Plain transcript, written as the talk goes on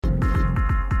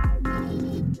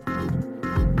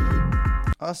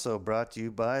Also brought to you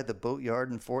by the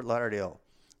Boatyard in Fort Lauderdale.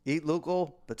 Eat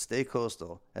local, but stay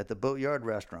coastal at the Boatyard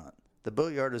Restaurant. The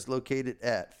Boatyard is located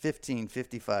at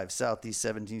 1555 Southeast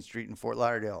 17th Street in Fort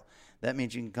Lauderdale. That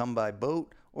means you can come by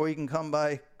boat or you can come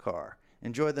by car.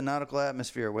 Enjoy the nautical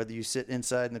atmosphere whether you sit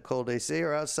inside in the cold AC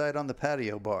or outside on the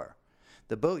patio bar.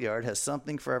 The Boatyard has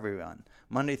something for everyone.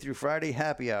 Monday through Friday,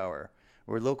 happy hour,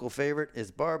 where local favorite is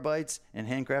bar bites and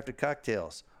handcrafted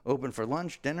cocktails. Open for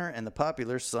lunch, dinner, and the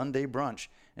popular Sunday brunch.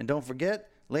 And don't forget,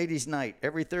 Ladies' Night,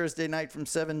 every Thursday night from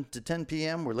 7 to 10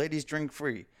 p.m. where ladies drink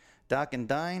free. Dock and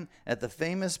dine at the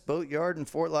famous Boatyard in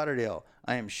Fort Lauderdale.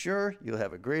 I am sure you'll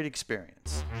have a great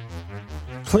experience.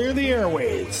 Clear the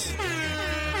airways.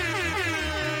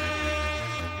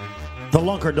 The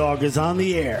Lunker Dog is on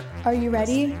the air. Are you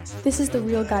ready? This is the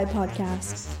Real Guy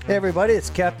Podcast. Hey everybody, it's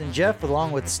Captain Jeff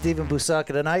along with Stephen Busaka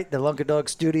tonight, the Lunker Dog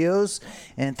Studios,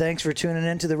 and thanks for tuning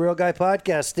in to the Real Guy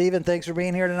Podcast. Stephen, thanks for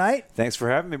being here tonight. Thanks for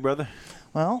having me, brother.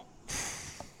 Well,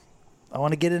 I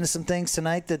want to get into some things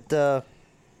tonight that, I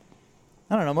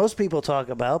don't know, most people talk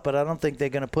about, but I don't think they're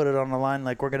going to put it on the line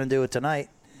like we're going to do it tonight.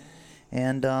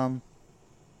 And I'll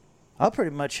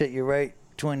pretty much hit you right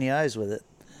between the eyes with it.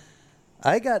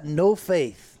 I got no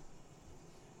faith,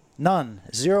 none,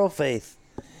 zero faith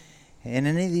in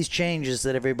any of these changes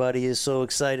that everybody is so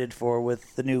excited for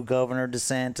with the new governor,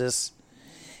 DeSantis,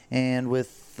 and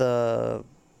with, I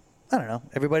don't know,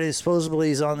 everybody supposedly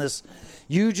is on this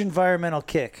huge environmental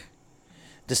kick.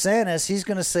 DeSantis, he's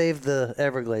going to save the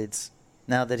Everglades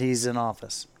now that he's in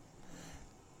office,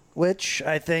 which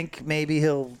I think maybe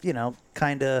he'll,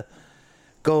 kind of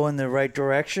go in the right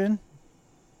direction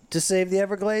to save the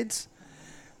Everglades.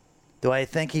 Do I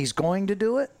think he's going to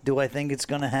do it? Do I think it's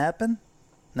going to happen?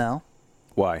 No.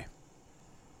 Why?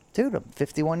 Dude, I'm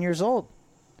 51 years old.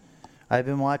 I've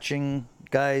been watching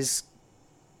guys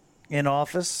in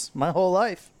office my whole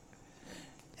life.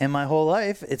 And my whole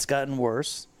life, it's gotten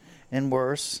worse and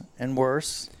worse and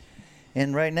worse.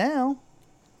 And right now,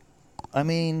 I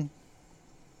mean,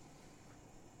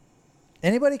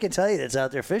 anybody can tell you that's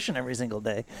out there fishing every single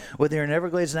day. Whether you're in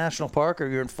Everglades National Park or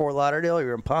you're in Fort Lauderdale, or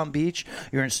you're in Palm Beach,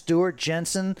 you're in Stewart,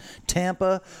 Jensen,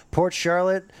 Tampa, Port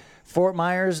Charlotte, Fort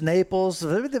Myers, Naples.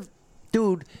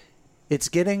 Dude, it's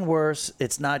getting worse.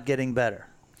 It's not getting better.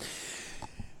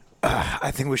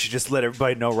 I think we should just let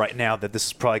everybody know right now that this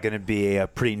is probably going to be a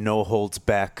pretty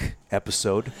no-holds-back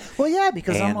episode. Well, yeah,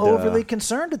 because I'm overly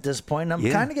concerned at this point. I'm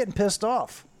kind of getting pissed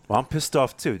off. Well, I'm pissed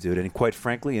off too, dude. And quite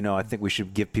frankly, I think we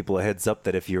should give people a heads up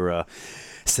that if you're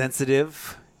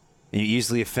sensitive and you're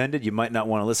easily offended, you might not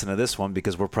want to listen to this one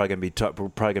because we're probably going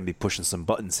to be pushing some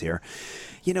buttons here.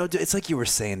 It's like you were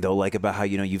saying though, like about how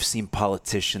you've seen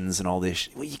politicians and all this.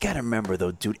 Well, you got to remember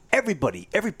though, dude. Every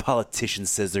politician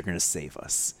says they're going to save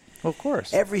us. Of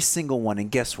course. Every single one.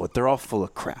 And guess what? They're all full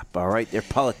of crap, all right? They're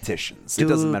politicians. Dude, it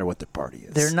doesn't matter what their party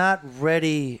is. They're not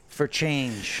ready for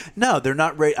change. No, they're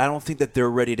not ready. I don't think that they're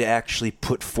ready to actually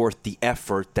put forth the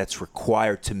effort that's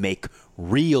required to make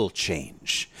real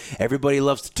change. Everybody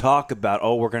loves to talk about,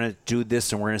 we're going to do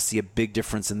this and we're going to see a big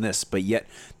difference in this. But yet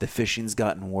the fishing's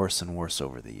gotten worse and worse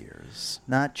over the years.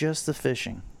 Not just the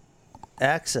fishing.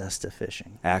 Access to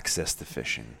fishing. Access to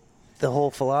fishing. The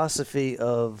whole philosophy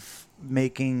of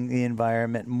making the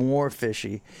environment more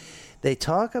fishy. They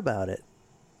talk about it.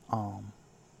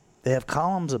 They have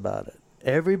columns about it.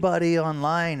 Everybody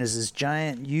online is this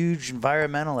giant, huge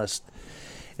environmentalist.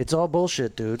 It's all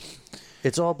bullshit, dude.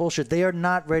 It's all bullshit. They are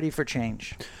not ready for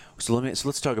change. So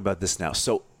let's talk about this now.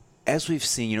 So as we've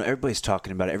seen, everybody's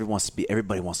talking about it.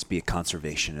 Everybody wants to be a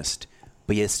conservationist,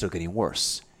 but yet it's still getting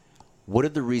worse. What are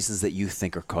the reasons that you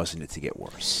think are causing it to get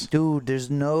worse? Dude, there's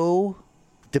no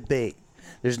debate.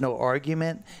 There's no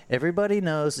argument. Everybody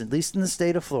knows, at least in the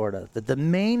state of Florida, that the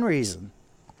main reason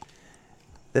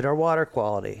that our water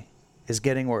quality is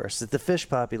getting worse, that the fish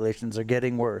populations are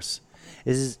getting worse,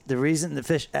 is the reason the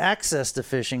fish access to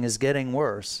fishing is getting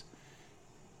worse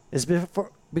is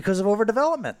because of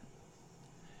overdevelopment.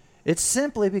 It's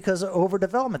simply because of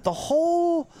overdevelopment. The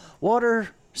whole water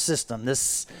system,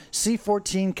 this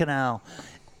C14 canal,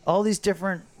 all these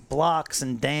different blocks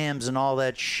and dams and all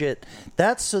that shit.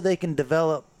 That's so they can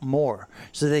develop more,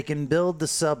 so they can build the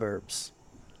suburbs.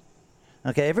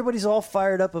 Okay, everybody's all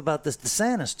fired up about this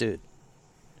DeSantis dude.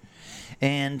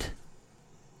 And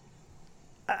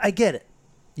I get it.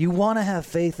 You want to have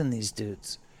faith in these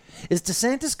dudes. Is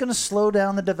DeSantis going to slow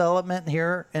down the development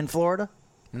here in Florida?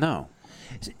 No.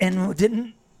 And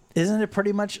isn't it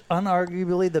pretty much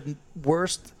unarguably the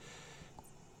worst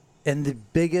and the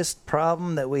biggest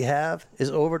problem that we have is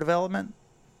overdevelopment?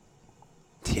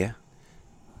 Yeah.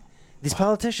 These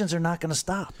politicians are not going to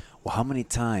stop. Well, how many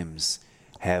times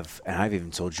and I've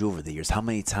even told you over the years, how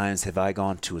many times have I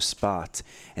gone to a spot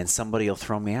and somebody will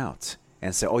throw me out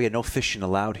and say, oh, yeah, no fishing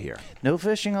allowed here. No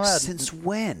fishing allowed. Since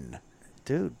when?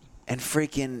 Dude. And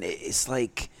freaking, it's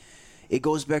like, it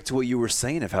goes back to what you were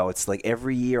saying of how it's like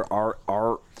every year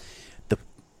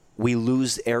we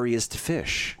lose areas to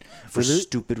fish for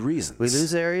stupid reasons. We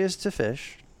lose areas to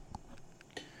fish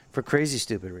for crazy,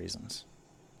 stupid reasons.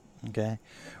 Okay?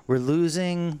 We're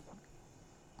losing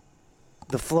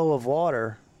the flow of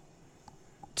water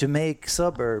to make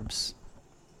suburbs.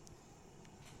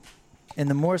 And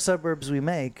the more suburbs we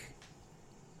make,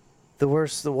 the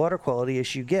worse the water quality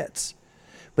issue gets.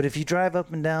 But if you drive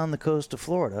up and down the coast of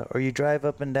Florida, or you drive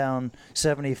up and down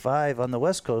 75 on the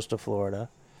west coast of Florida,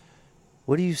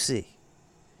 what do you see?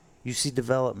 You see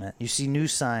development. You see new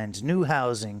signs, new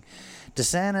housing.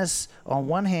 DeSantis, on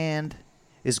one hand,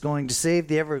 is going to save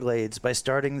the Everglades by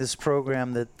starting this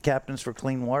program that Captains for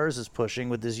Clean Waters is pushing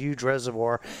with this huge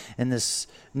reservoir and this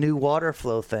new water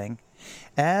flow thing.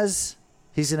 As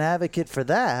he's an advocate for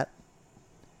that,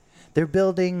 they're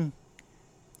building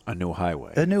a new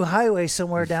highway. A new highway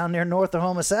somewhere down there north of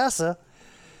Homosassa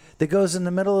that goes in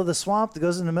the middle of the swamp, that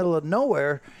goes in the middle of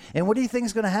nowhere. And what do you think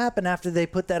is going to happen after they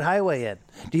put that highway in?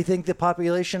 Do you think the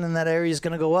population in that area is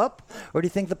going to go up? Or do you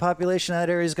think the population in that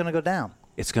area is going to go down?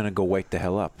 It's going to go wake the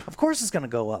hell up. Of course it's going to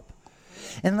go up.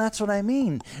 And that's what I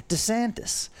mean.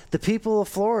 DeSantis, the people of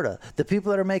Florida, the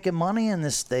people that are making money in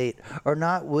this state are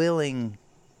not willing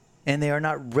and they are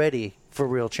not ready for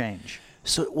real change.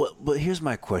 So, but here's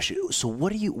my question. So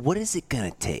what is it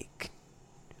going to take?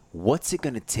 What's it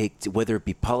going to take, whether it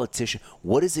be politician,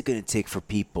 what is it going to take for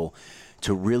people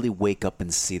to really wake up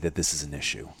and see that this is an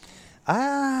issue?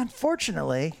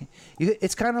 Unfortunately,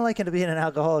 it's kind of like being an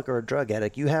alcoholic or a drug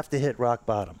addict. You have to hit rock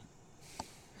bottom.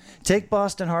 Take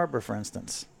Boston Harbor, for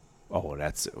instance. Oh,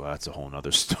 that's a whole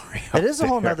nother story. It is a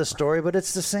whole nother story, but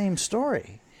it's the same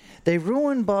story. They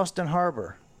ruined Boston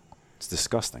Harbor. It's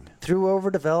disgusting. Through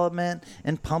overdevelopment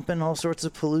and pumping all sorts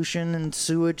of pollution and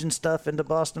sewage and stuff into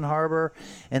Boston Harbor.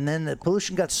 And then the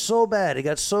pollution got so bad, it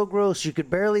got so gross, you could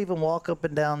barely even walk up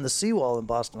and down the seawall in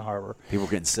Boston Harbor. People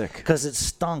were getting sick. Because it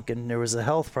stunk and there was a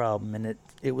health problem and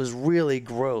it was really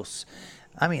gross.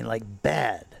 I mean, like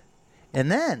bad.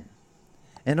 And then,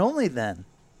 and only then,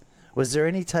 was there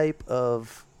any type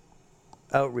of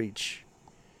outreach.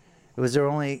 Was there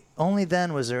only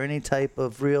then was there any type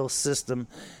of real system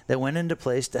that went into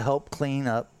place to help clean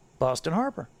up Boston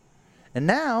Harbor? And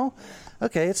now,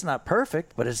 okay, it's not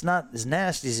perfect, but it's not as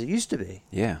nasty as it used to be.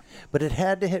 Yeah. But it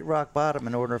had to hit rock bottom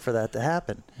in order for that to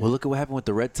happen. Well, look at what happened with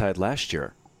the red tide last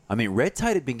year. I mean, red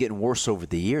tide had been getting worse over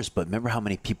the years, but remember how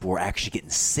many people were actually getting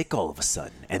sick all of a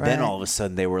sudden? And then all of a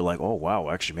sudden they were like, oh, wow,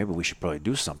 actually, maybe we should probably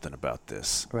do something about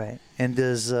this. Right. And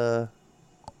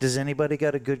does anybody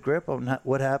got a good grip on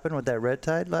what happened with that red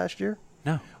tide last year?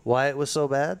 No. Why it was so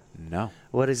bad? No.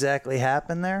 What exactly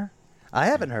happened there? I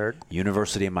haven't heard.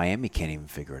 University of Miami can't even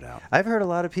figure it out. I've heard a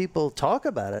lot of people talk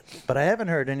about it, but I haven't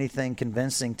heard anything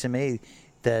convincing to me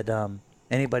that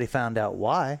anybody found out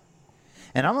why.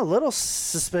 And I'm a little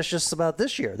suspicious about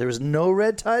this year. There was no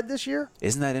red tide this year.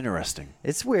 Isn't that interesting?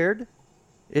 It's weird.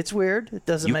 It's weird. It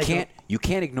doesn't you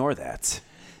can't ignore that.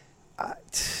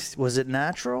 Was it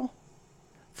natural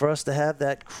for us to have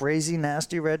that crazy,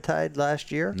 nasty red tide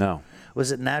last year? No.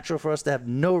 Was it natural for us to have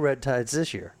no red tides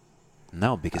this year?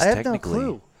 No, because I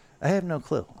technically... I have no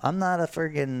clue. I'm not a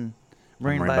friggin'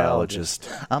 marine biologist.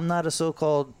 I'm not a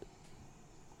so-called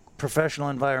professional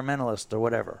environmentalist or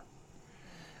whatever.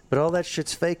 But all that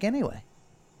shit's fake anyway.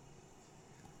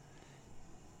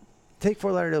 Take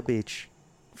Fort Lauderdale Beach,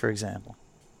 for example.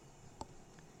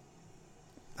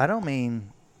 I don't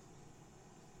mean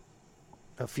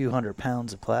a few 100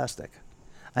 pounds of plastic.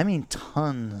 I mean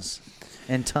tons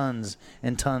and tons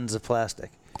and tons of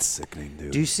plastic. It's sickening,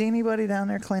 dude. Do you see anybody down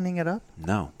there cleaning it up?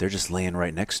 No, they're just laying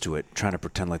right next to it, trying to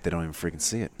pretend like they don't even freaking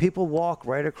see it. People walk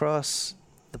right across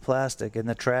the plastic and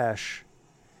the trash,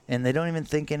 and they don't even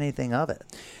think anything of it.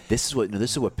 This is what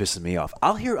pisses me off.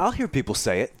 I'll hear people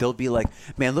say it. They'll be like,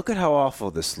 "Man, look at how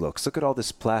awful this looks. Look at all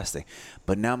this plastic."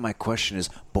 But now my question is,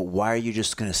 but why are you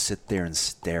just going to sit there and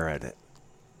stare at it?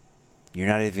 You're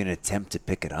not even going to attempt to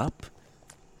pick it up?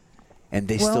 And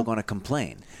they're still going to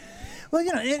complain. Well,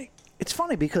 it's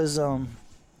funny because I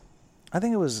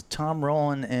think it was Tom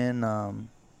Rowland and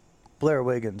Blair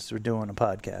Wiggins were doing a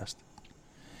podcast.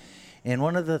 And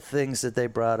one of the things that they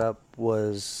brought up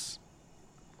was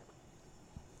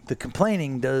the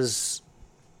complaining does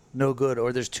no good,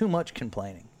 or there's too much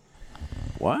complaining.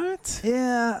 What?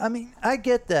 Yeah, I mean, I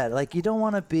get that. Like, you don't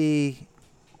want to be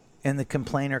in the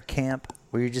complainer camp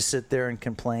where you just sit there and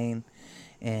complain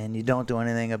and you don't do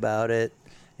anything about it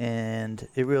and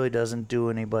it really doesn't do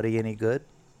anybody any good.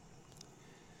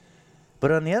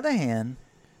 But on the other hand,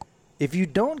 if you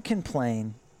don't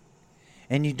complain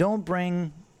and you don't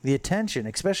bring the attention,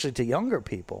 especially to younger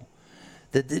people,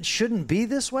 that it shouldn't be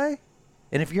this way,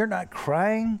 and if you're not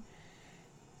crying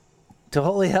to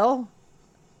holy hell,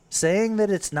 saying that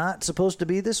it's not supposed to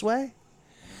be this way,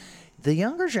 the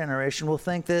younger generation will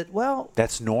think that, well,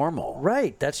 That's normal.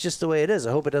 right, that's just the way it is.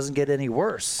 I hope it doesn't get any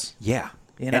worse. Yeah.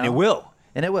 You And know? it will.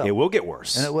 And it will. It will get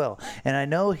worse. And it will. And I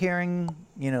know hearing,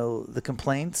 the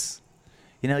complaints,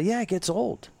 it gets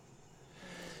old.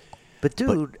 But,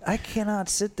 dude, I cannot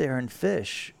sit there and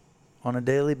fish on a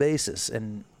daily basis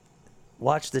and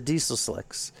watch the diesel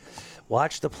slicks,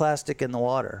 watch the plastic in the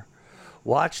water,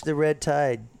 watch the red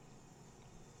tide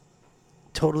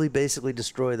totally basically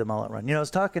destroy the mullet run. I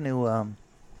was talking to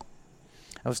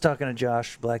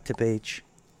Josh Blacktip H,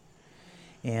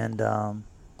 and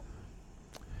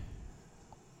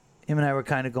him and I were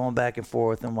kind of going back and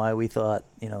forth on why we thought,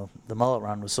 the mullet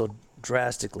run was so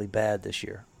drastically bad this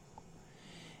year.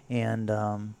 And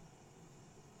I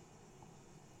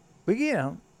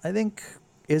think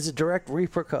is a direct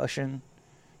repercussion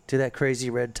to that crazy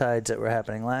red tides that were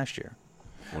happening last year.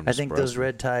 I think those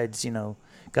red tides,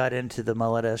 got into the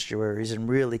mullet estuaries and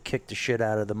really kicked the shit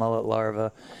out of the mullet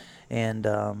larva. And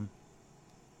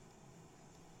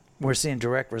we're seeing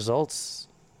direct results,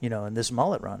 in this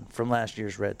mullet run from last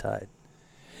year's red tide.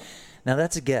 Now,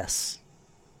 that's a guess.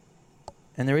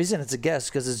 And the reason it's a guess is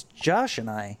because it's Josh and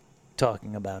I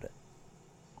talking about it.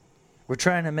 We're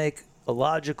trying to make a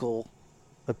logical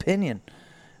opinion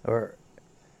or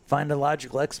find a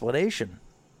logical explanation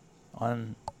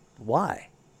on why.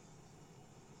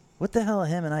 What the hell are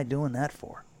him and I doing that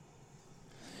for?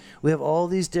 We have all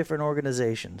these different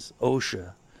organizations.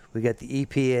 OSHA. We got the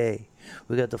EPA.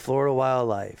 We got the Florida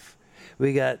Wildlife.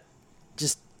 We got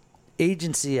just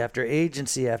agency after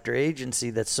agency after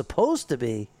agency that's supposed to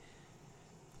be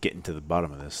Getting to the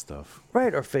bottom of this stuff.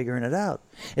 right, or figuring it out.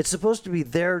 It's supposed to be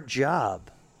their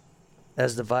job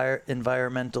as the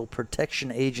Environmental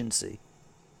Protection Agency.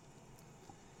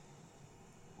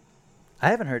 I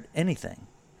haven't heard anything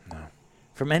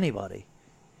from anybody,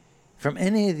 from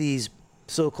any of these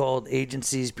so-called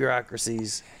agencies,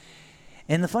 bureaucracies.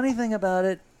 And the funny thing about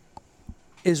it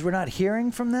is we're not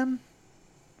hearing from them.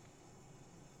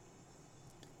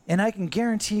 And I can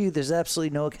guarantee you there's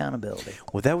absolutely no accountability.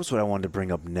 Well, that was what I wanted to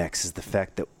bring up next, is the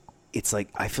fact that it's like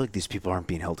I feel like these people aren't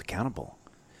being held accountable.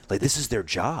 Like, this is their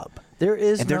job. There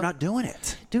is and they're not doing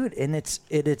it. Dude, and it's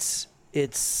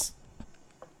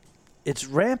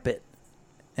rampant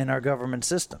in our government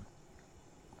system.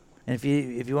 And if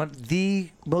you want, the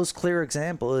most clear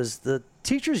example is the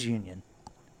teachers union.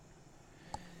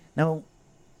 Now,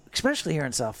 especially here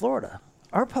in South Florida,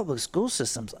 our public school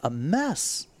system's a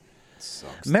mess.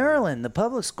 Sucks, Maryland, the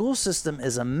public school system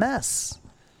is a mess.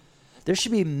 There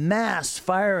should be mass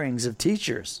firings of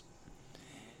teachers,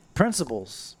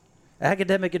 principals,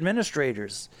 academic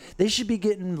administrators. They should be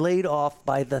getting laid off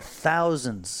by the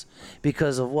thousands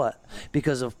because of what?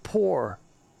 Because of poor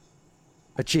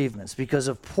achievements, because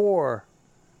of poor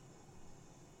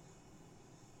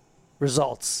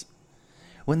results.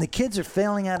 When the kids are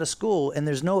failing out of school and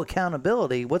there's no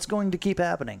accountability, what's going to keep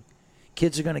happening?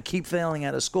 Kids are going to keep failing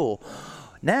out of school.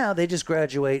 Now they just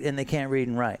graduate and they can't read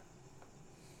and write.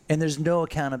 And there's no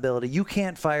accountability. You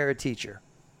can't fire a teacher.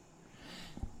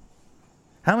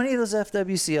 How many of those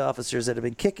FWC officers that have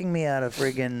been kicking me out of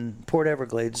friggin' Port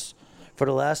Everglades for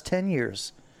the last 10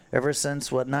 years, ever since,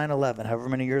 9/11, however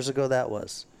many years ago that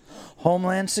was?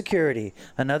 Homeland Security,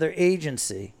 another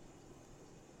agency,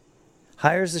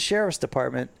 hires the sheriff's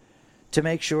department to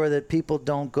make sure that people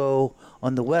don't go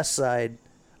on the west side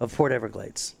of Port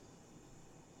Everglades.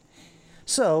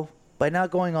 So, by not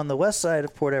going on the west side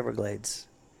of Port Everglades,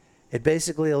 it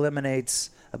basically eliminates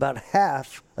about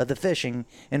half of the fishing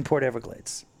in Port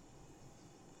Everglades.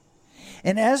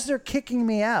 And as they're kicking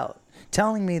me out,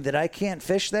 telling me that I can't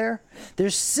fish there,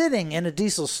 they're sitting in a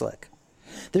diesel slick.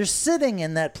 They're sitting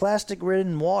in that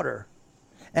plastic-ridden water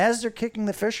as they're kicking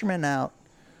the fishermen out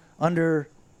under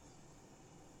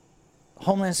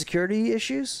Homeland Security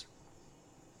issues.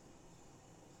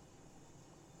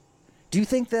 Do you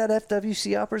think that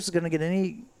FWC operator is going to get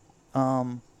any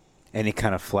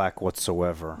kind of flack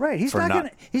whatsoever? Right, he's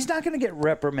not going to get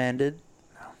reprimanded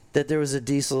that there was a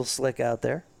diesel slick out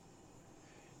there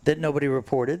that nobody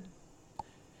reported.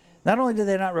 Not only do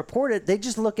they not report it, they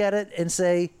just look at it and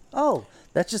say, "Oh,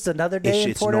 that's just another day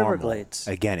in Port normal. Everglades."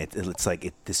 Again, it's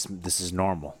like this is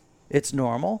normal. It's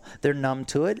normal. They're numb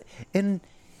to it. And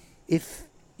if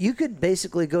you could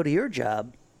basically go to your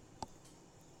job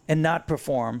and not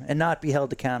perform and not be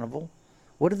held accountable,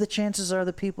 what are the chances are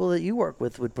the people that you work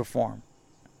with would perform?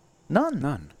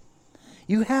 None.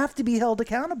 You have to be held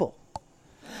accountable.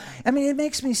 I mean, it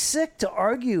makes me sick to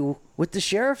argue with the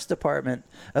sheriff's department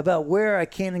about where I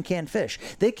can and can't fish.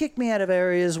 They kick me out of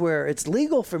areas where it's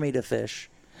legal for me to fish,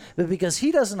 but because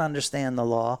he doesn't understand the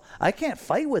law, I can't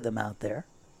fight with him out there.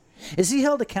 Is he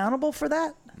held accountable for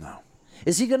that? No.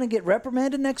 Is he going to get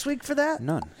reprimanded next week for that?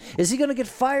 None. Is he going to get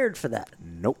fired for that?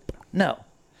 Nope. No.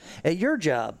 At your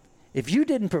job, if you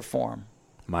didn't perform,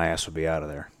 My ass would be out of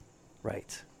there.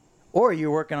 right, or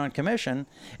you're working on commission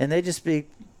and they just be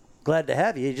glad to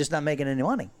have you, you're just not making any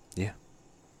money. Yeah.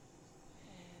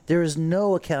 There is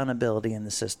no accountability in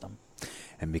the system.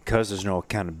 And because there's no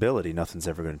accountability, nothing's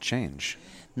ever going to change.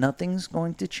 Nothing's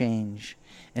going to change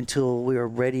until we are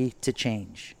ready to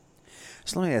change.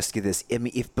 So let me ask you this. I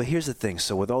mean, but here's the thing.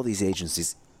 So with all these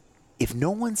agencies, if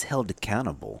no one's held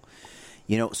accountable,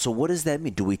 so what does that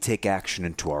mean? Do we take action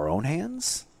into our own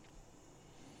hands?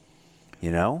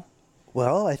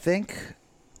 Well, I think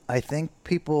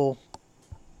people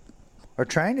are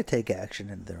trying to take action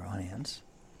into their own hands.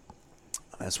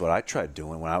 That's what I tried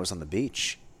doing when I was on the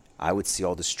beach. I would see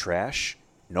all this trash.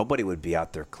 Nobody would be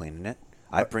out there cleaning it.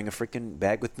 I'd bring a freaking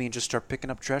bag with me and just start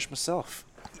picking up trash myself.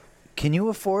 Can you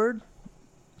afford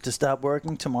to stop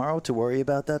working tomorrow to worry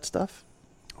about that stuff?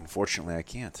 Unfortunately, I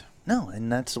can't. No,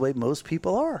 and that's the way most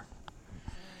people are.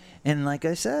 And like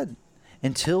I said,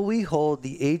 until we hold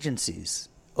the agencies,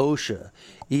 OSHA,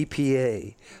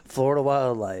 EPA, Florida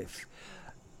Wildlife,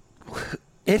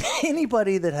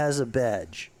 anybody that has a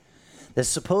badge that's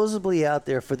supposedly out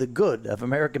there for the good of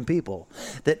American people,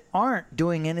 that aren't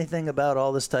doing anything about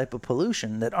all this type of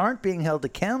pollution, that aren't being held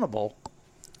accountable,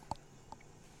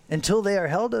 until they are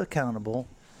held accountable,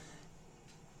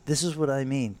 this is what I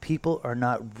mean. People are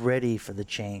not ready for the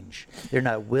change. They're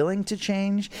not willing to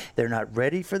change. They're not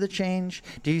ready for the change.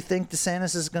 Do you think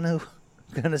DeSantis is going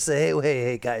to say,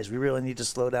 hey, guys, we really need to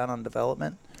slow down on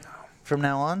development from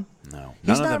now on? No.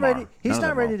 He's not ready. He's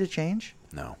not ready to change.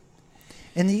 No.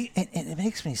 And it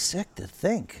makes me sick to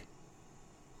think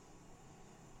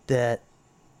that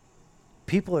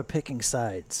people are picking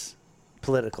sides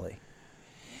politically.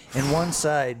 And one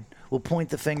side will point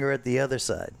the finger at the other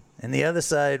side. And the other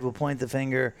side will point the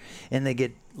finger, and they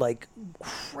get like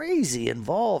crazy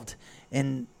involved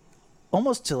in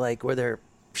almost to like where they're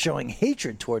showing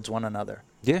hatred towards one another.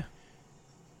 Yeah.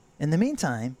 In the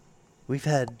meantime, we've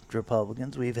had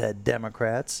Republicans, we've had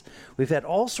Democrats, we've had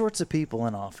all sorts of people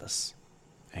in office.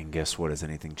 And guess what? Has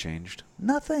anything changed?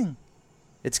 Nothing.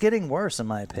 It's getting worse, in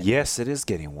my opinion. Yes, it is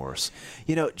getting worse.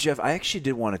 Jeff, I actually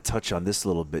did want to touch on this a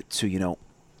little bit, too.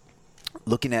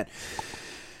 Looking at,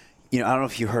 I don't know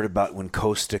if you heard about when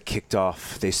Costa kicked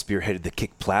off, they spearheaded the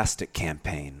Kick Plastic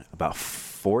campaign about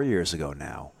 4 years ago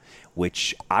now,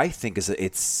 which I think is,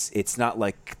 it's not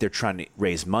like they're trying to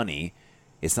raise money.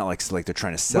 It's not like they're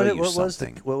trying to sell you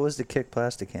something. What was the Kick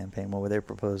Plastic campaign? What were they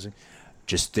proposing?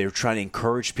 Just they're trying to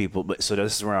encourage people. But so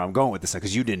this is where I'm going with this,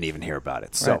 because you didn't even hear about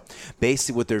it. So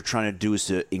basically what they're trying to do is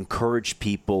to encourage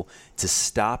people to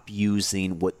stop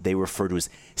using what they refer to as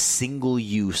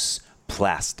single-use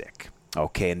plastic.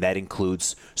 Okay, and that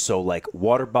includes, like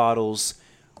water bottles,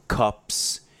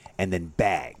 cups, and then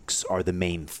bags are the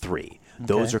main three. Okay.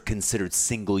 Those are considered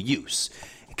single-use.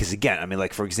 Because again, I mean,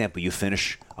 like for example, you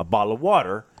finish a bottle of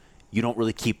water, you don't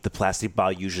really keep the plastic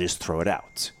bottle, you usually just throw it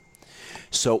out.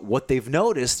 So what they've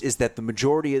noticed is that the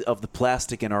majority of the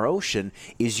plastic in our ocean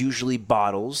is usually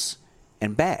bottles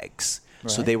and bags. Right.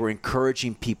 So they were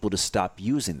encouraging people to stop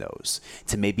using those,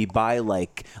 to maybe buy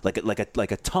like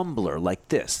a tumbler like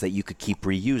this that you could keep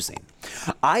reusing.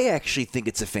 I actually think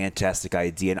it's a fantastic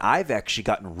idea, and I've actually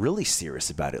gotten really serious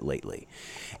about it lately.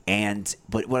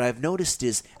 But what I've noticed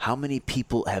is how many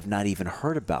people have not even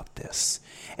heard about this,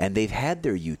 and they've had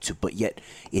their YouTube, but yet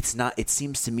it's not. It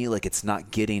seems to me like it's not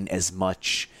getting as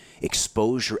much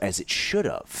exposure as it should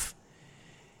have.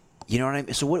 You know what I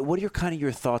mean? So what are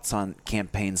your thoughts on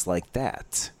campaigns like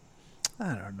that?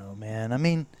 I don't know, man. I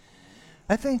mean,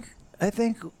 I think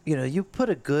you put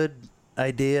a good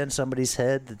idea in somebody's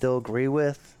head that they'll agree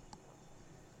with,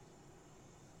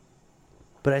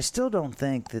 but I still don't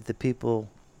think that the people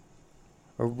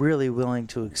are really willing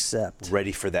to accept.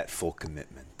 Ready for that full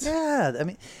commitment. Yeah, I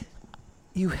mean,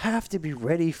 you have to be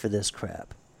ready for this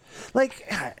crap. Like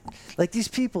these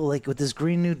people, like with this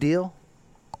Green New Deal.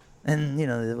 And,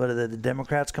 what are the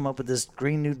Democrats come up with this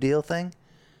Green New Deal thing?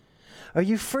 Are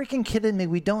you freaking kidding me?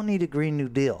 We don't need a Green New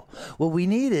Deal. What we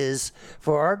need is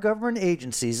for our government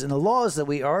agencies and the laws that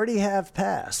we already have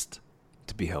passed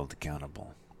to be held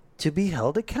accountable.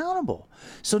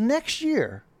 So next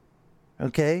year,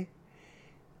 okay,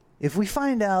 if we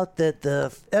find out that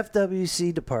the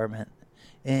FWC department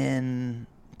in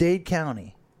Dade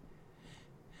County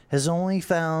has only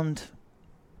found,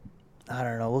 I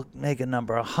don't know, we'll make a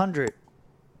number, 100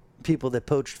 people that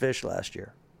poached fish last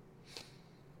year.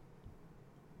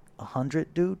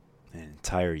 100, dude? An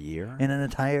entire year? In an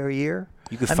entire year?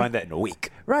 You could find that in a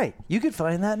week. Right. You could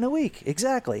find that in a week.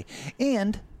 Exactly.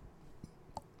 And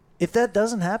if that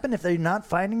doesn't happen, if they're not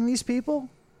finding these people,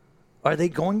 are they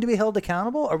going to be held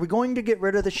accountable? Are we going to get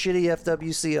rid of the shitty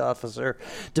FWC officer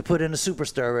to put in a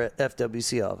superstar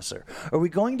FWC officer? Are we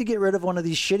going to get rid of one of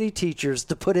these shitty teachers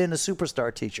to put in a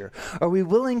superstar teacher? Are we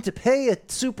willing to pay a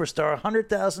superstar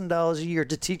 $100,000 a year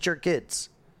to teach our kids?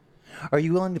 Are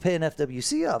you willing to pay an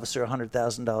FWC officer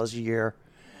 $100,000 a year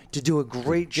to do a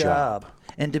great job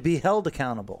and to be held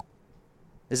accountable?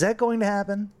 Is that going to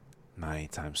happen? Not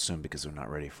anytime soon because we're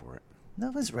not ready for it. No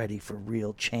one's ready for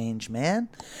real change, man.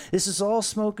 This is all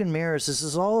smoke and mirrors. This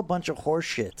is all a bunch of horse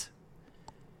shit.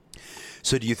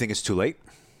 So do you think it's too late?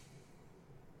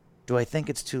 Do I think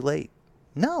it's too late?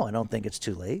 No, I don't think it's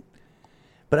too late.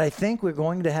 But I think we're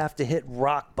going to have to hit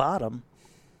rock bottom.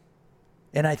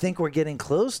 And I think we're getting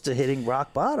close to hitting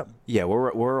rock bottom. Yeah,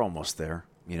 we're almost there.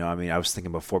 You know, I mean, I was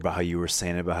thinking before about how you were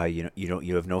saying about how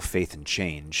you have no faith in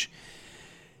change.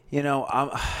 You know,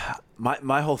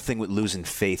 my whole thing with losing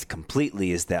faith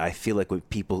completely is that I feel like when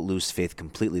people lose faith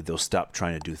completely, they'll stop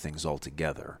trying to do things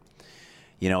altogether.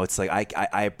 You know, it's like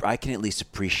I can at least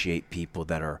appreciate people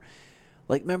that are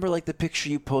like, remember like the picture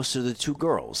you posted of the two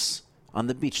girls on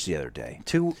the beach the other day?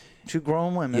 Two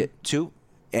grown women. Yeah, two.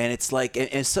 And it's like,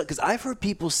 and so, because I've heard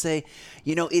people say,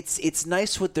 you know, it's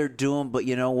nice what they're doing, but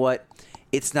you know what?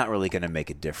 It's not really going to make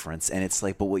a difference. And it's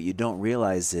like, but what you don't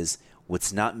realize is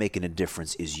what's not making a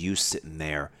difference is you sitting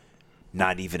there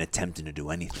not even attempting to do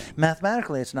anything.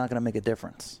 Mathematically, it's not going to make a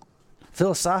difference.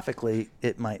 Philosophically,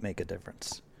 it might make a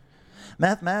difference.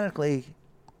 Mathematically,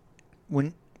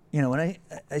 when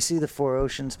I see the Four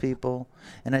Oceans people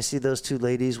and I see those two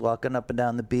ladies walking up and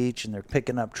down the beach and they're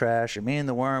picking up trash, or me and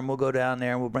the Worm, we'll go down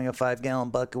there and we'll bring a 5-gallon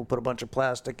bucket, we'll put a bunch of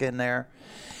plastic in there.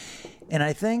 And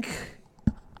I think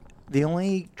the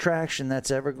only traction that's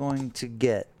ever going to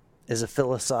get is a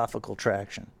philosophical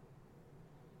traction.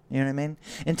 You know what I mean?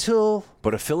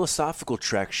 But a philosophical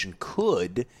traction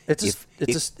could.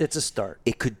 It's a start.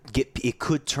 It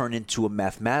could turn into a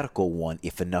mathematical one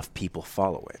if enough people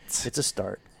follow it. It's a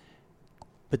start.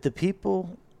 But the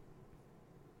people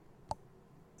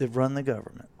that run the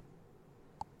government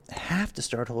have to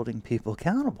start holding people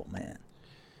accountable, man.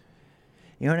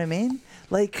 You know what I mean?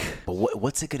 Like, but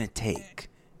what's it going to take?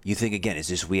 You think again? Is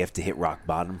this we have to hit rock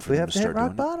bottom for we them have to to start hit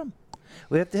rock doing bottom.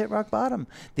 We have to hit rock bottom.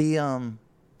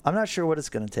 I'm not sure what it's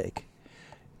going to take.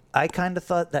 I kind of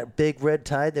thought that big red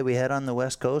tide that we had on the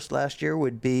West Coast last year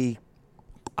would be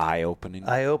eye-opening.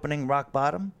 Eye-opening, rock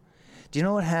bottom. Do you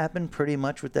know what happened pretty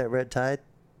much with that red tide?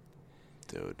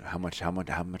 Dude, how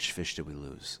much fish did we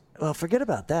lose? Well, forget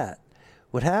about that.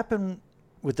 What happened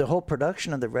with the whole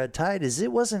production of the red tide is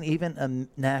it wasn't even a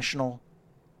national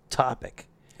topic.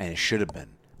 And it should have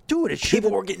been. Dude,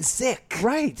 people were getting sick.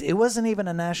 Right. It wasn't even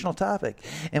a national topic.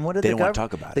 And what did they didn't want to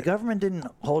talk about it. The government didn't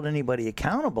hold anybody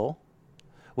accountable.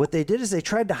 What they did is they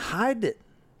tried to hide it.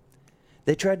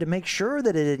 They tried to make sure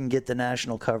that it didn't get the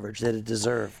national coverage that it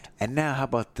deserved. And now how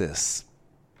about this?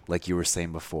 Like you were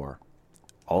saying before.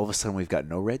 All of a sudden we've got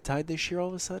no red tide this year all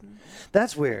of a sudden?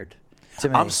 That's weird to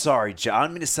me. I'm sorry, John. I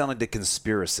don't mean to sound like the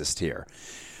conspiracist here.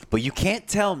 But you can't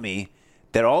tell me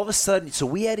that all of a sudden, so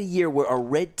we had a year where our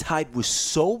red tide was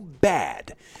so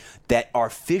bad that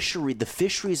the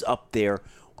fisheries up there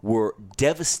were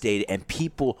devastated and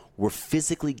people were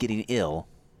physically getting ill.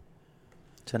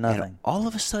 To nothing. And all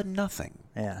of a sudden, nothing.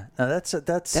 Yeah. No,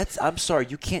 that's. I'm sorry.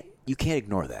 You can't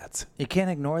ignore that. You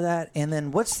can't ignore that. And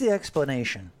then what's the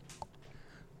explanation?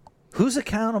 Who's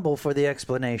accountable for the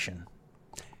explanation?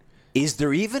 Is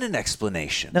there even an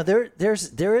explanation? No, there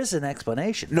is an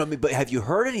explanation. No, I mean, but have you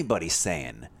heard anybody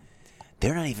saying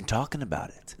they're not even talking about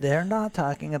it? They're not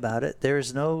talking about it.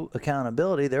 There's no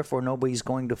accountability. Therefore, nobody's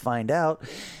going to find out.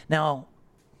 Now,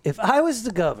 if I was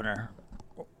the governor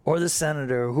or the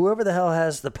senator, whoever the hell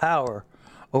has the power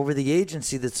over the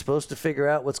agency that's supposed to figure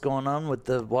out what's going on with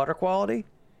the water quality,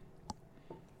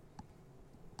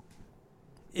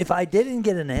 if I didn't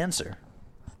get an answer,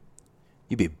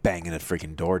 you'd be banging a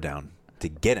freaking door down to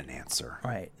get an answer.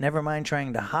 Right. Never mind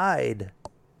trying to hide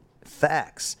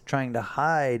facts, trying to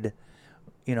hide,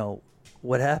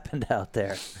 what happened out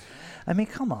there. I mean,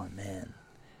 come on, man.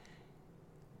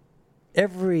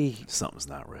 Something's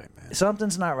not right, man.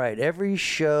 Something's not right. Every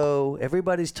show,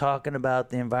 everybody's talking about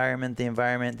the environment,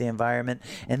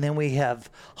 and then we have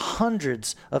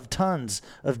hundreds of tons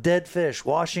of dead fish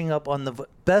washing up on the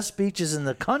best beaches in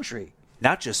the country.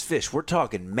 Not just fish. We're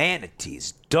talking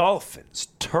manatees, dolphins,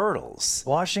 turtles.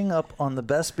 Washing up on the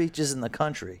best beaches in the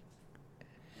country.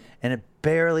 And it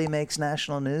barely makes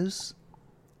national news.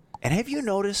 And have you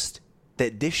noticed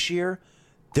that this year,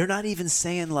 they're not even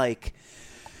saying like,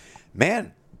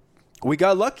 man, we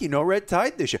got lucky, no red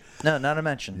tide this year. No, not a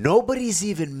mention. Nobody's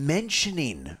even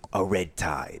mentioning a red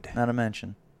tide. Not a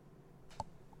mention.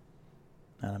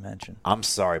 Not a mention. I'm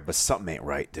sorry, but something ain't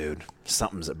right, dude.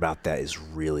 Something's about that is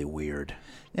really weird.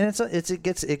 And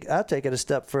I'll take it a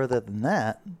step further than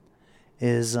that.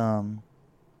 Is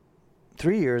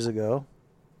 3 years ago,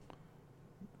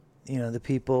 the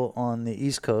people on the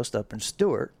East Coast up in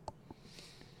Stewart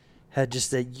had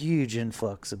just a huge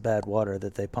influx of bad water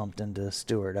that they pumped into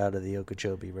Stewart out of the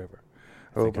Okeechobee River.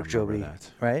 Or Okeechobee,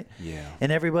 right? Yeah.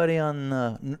 And everybody on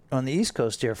the East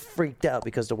Coast here freaked out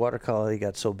because the water quality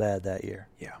got so bad that year.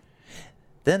 Yeah.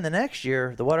 Then the next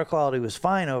year, the water quality was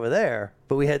fine over there,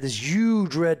 but we had this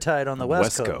huge red tide on the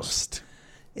West Coast.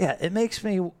 Yeah, it makes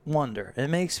me wonder. It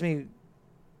makes me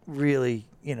really,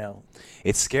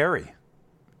 It's scary.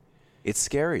 It's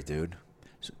scary, dude.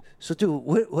 So, dude,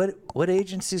 what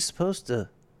agency is supposed to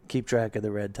keep track of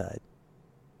the red tide?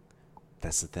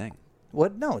 That's the thing.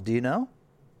 What? No, do you know?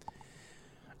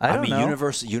 I don't know.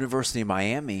 University of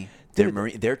Miami,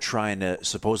 they're trying to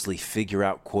supposedly figure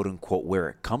out, quote unquote, where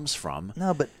it comes from.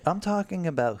 No, but I'm talking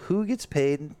about who gets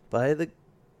paid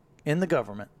in the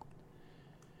government.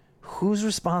 Whose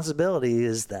responsibility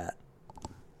is that?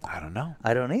 I don't know.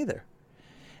 I don't either.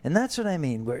 And that's what I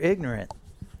mean. We're ignorant.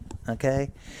 Okay?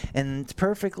 And it's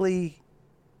perfectly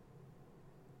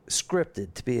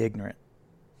scripted to be ignorant.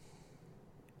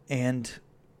 And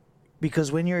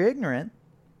because when you're ignorant,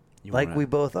 we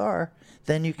both are,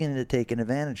 then you can get taken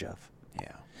advantage of.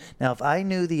 Yeah. Now, if I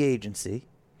knew the agency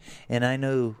and I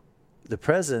knew the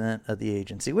president of the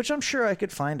agency, which I'm sure I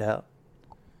could find out,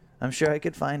 and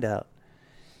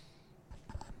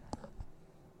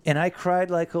I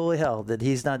cried like holy hell that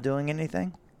he's not doing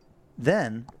anything,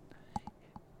 then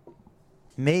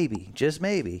maybe, just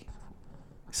maybe,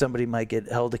 somebody might get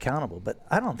held accountable. But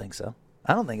I don't think so.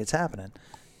 I don't think it's happening.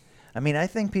 I mean, I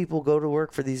think people go to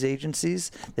work for these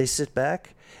agencies, they sit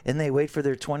back, and they wait for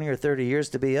their 20 or 30 years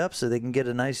to be up so they can get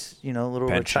a nice, little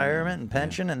pension, retirement and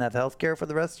pension and have health care for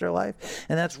the rest of their life.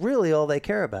 And that's really all they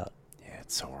care about. Yeah,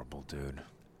 it's horrible, dude.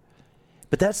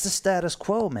 But that's the status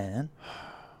quo, man.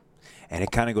 And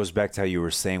it kind of goes back to how you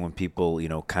were saying when people,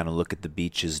 kind of look at the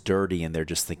beach as dirty and they're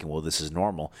just thinking, well, this is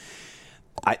normal.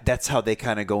 That's how they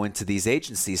kind of go into these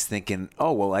agencies thinking,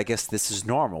 oh, well, I guess this is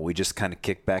normal. We just kind of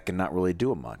kick back and not really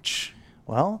do much.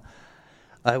 Well,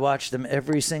 I watch them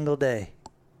every single day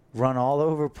run all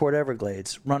over Port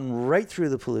Everglades, run right through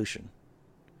the pollution.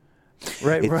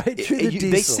 Right through the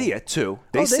diesel. They see it, too.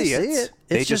 They see it.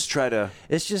 They just try to...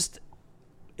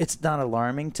 It's not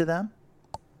alarming to them.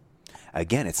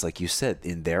 Again, it's like you said,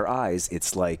 in their eyes,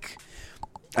 it's like,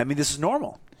 this is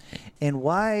normal. And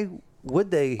why would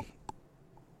they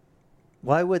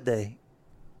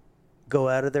go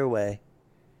out of their way,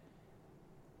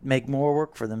 make more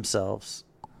work for themselves?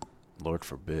 Lord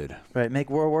forbid. Right, make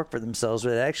more work for themselves, but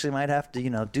they actually might have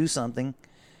to, do something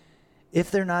if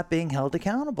they're not being held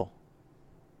accountable.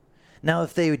 Now,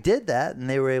 if they did that and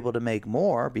they were able to make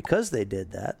more because they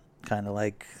did that, kind of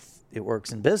like it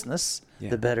works in business,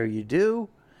 the better you do.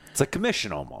 It's like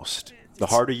commission almost. The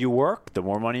harder you work, the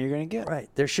more money you're going to get. Right.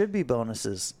 There should be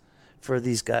bonuses for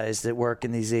these guys that work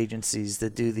in these agencies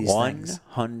that do these things.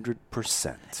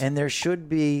 100%. And there should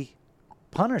be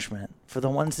punishment for the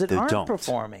ones that aren't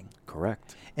performing.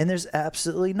 Correct. And there's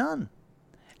absolutely none.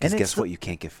 Because guess what? You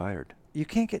can't get fired. You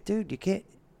can't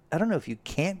I don't know if you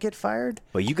can't get fired.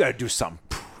 But you got to do something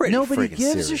pretty Nobody friggin'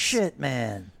 gives serious. a shit,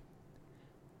 man.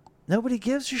 Nobody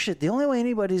gives a shit. The only way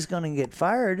anybody's going to get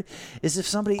fired is if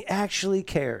somebody actually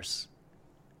cares.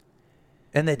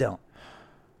 And they don't.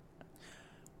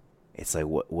 It's like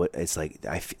what it's like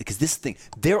because this thing,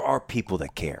 there are people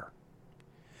that care.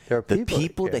 There are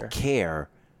people that care.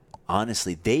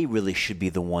 Honestly, they really should be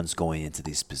the ones going into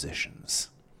these positions.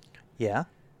 Yeah.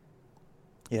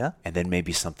 Yeah. And then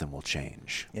maybe something will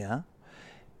change. Yeah.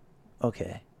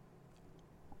 Okay.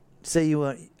 Say you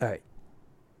want, all right.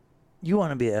 You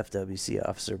want to be an FWC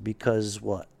officer because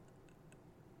what?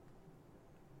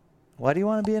 Why do you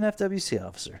want to be an FWC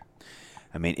officer?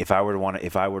 I mean, if I were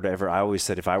to ever, I always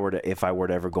said if I were to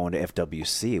ever go into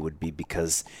FWC, it would be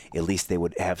because at least they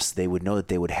would know that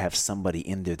they would have somebody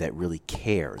in there that really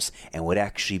cares and would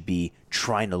actually be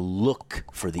trying to look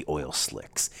for the oil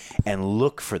slicks and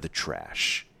look for the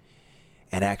trash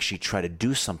and actually try to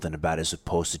do something about it, as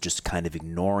opposed to just kind of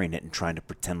ignoring it and trying to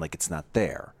pretend like it's not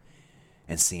there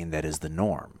and seeing that as the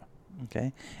norm.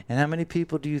 Okay. And how many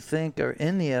people do you think are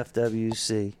in the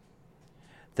FWC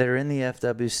that are in the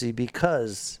FWC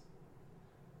because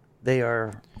they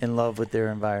are in love with their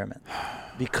environment?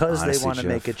 Because Honestly, they want to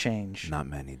Jeff, make a change? Not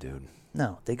many, dude.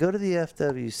 No. They go to the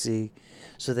FWC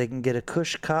so they can get a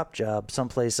cush cop job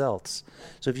someplace else.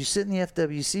 So if you sit in the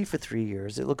FWC for 3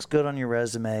 years, it looks good on your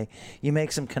resume. You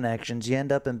make some connections. You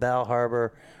end up in Bal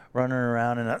Harbor running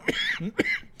around in a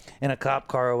in a cop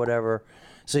car or whatever,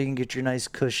 so you can get your nice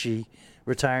cushy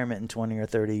retirement in 20 or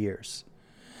 30 years.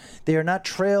 They are not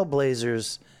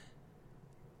trailblazers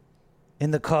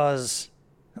in the cause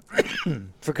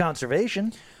for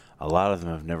conservation. A lot of them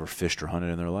have never fished or hunted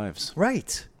in their lives.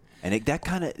 Right. And it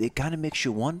kind of makes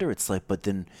you wonder. It's like, but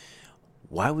then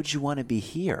why would you want to be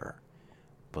here?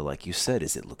 But like you said,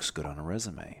 it looks good on a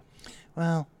resume.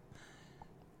 Well,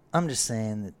 I'm just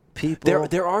saying that people.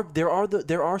 There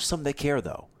are some that care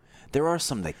though. There are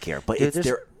some that care, but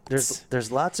Dude,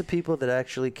 there's lots of people that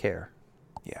actually care,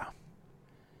 yeah.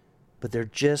 but they're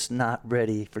just not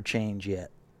ready for change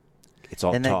yet. It's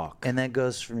all talk. And that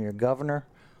goes from your governor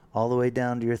all the way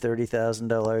down to your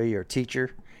 $30,000 a year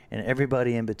teacher and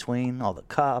everybody in between, all the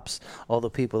cops, all the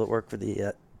people that work for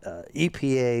the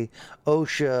EPA,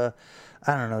 OSHA.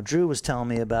 I don't know. Drew was telling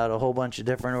me about a whole bunch of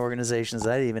different organizations.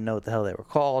 I didn't even know what the hell they were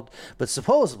called. But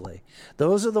supposedly,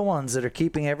 those are the ones that are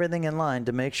keeping everything in line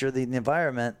to make sure the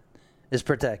environment is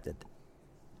protected.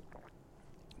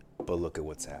 But look at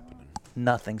what's happening.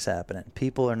 Nothing's happening.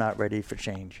 People are not ready for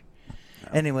change. No.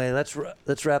 Anyway,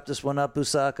 let's wrap this one up,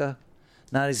 Busaka.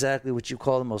 Not exactly what you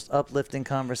call the most uplifting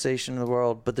conversation in the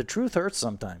world, but the truth hurts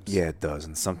sometimes. Yeah, it does,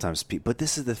 and sometimes people. But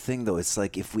this is the thing, though. It's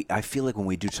like I feel like when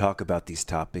we do talk about these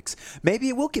topics, maybe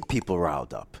it will get people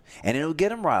riled up, and it'll get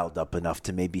them riled up enough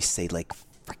to maybe say, like,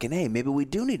 freaking, hey, maybe we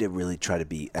do need to really try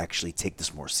to actually take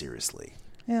this more seriously.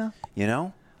 Yeah. You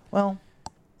know? Well,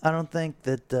 I don't think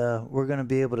that we're going to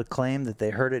be able to claim that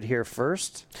they heard it here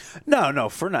first. No,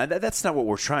 that's not what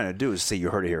we're trying to do. Is say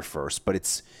you heard it here first, but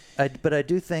it's. But I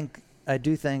do think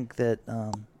that,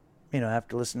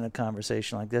 after listening to a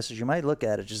conversation like this, you might look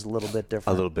at it just a little bit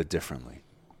different. A little bit differently.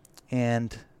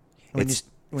 And when it's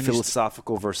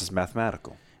philosophical versus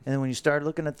mathematical. And then when you start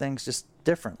looking at things just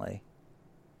differently,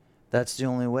 that's the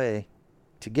only way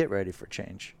to get ready for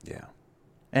change. Yeah.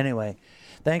 Anyway,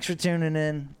 thanks for tuning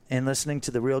in and listening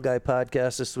to the Real Guy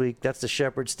Podcast this week. That's the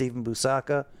Shepherd, Stephen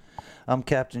Busaka. I'm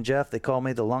Captain Jeff. They call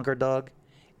me the Lunker Dog.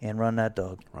 And run that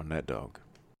dog. Run that dog.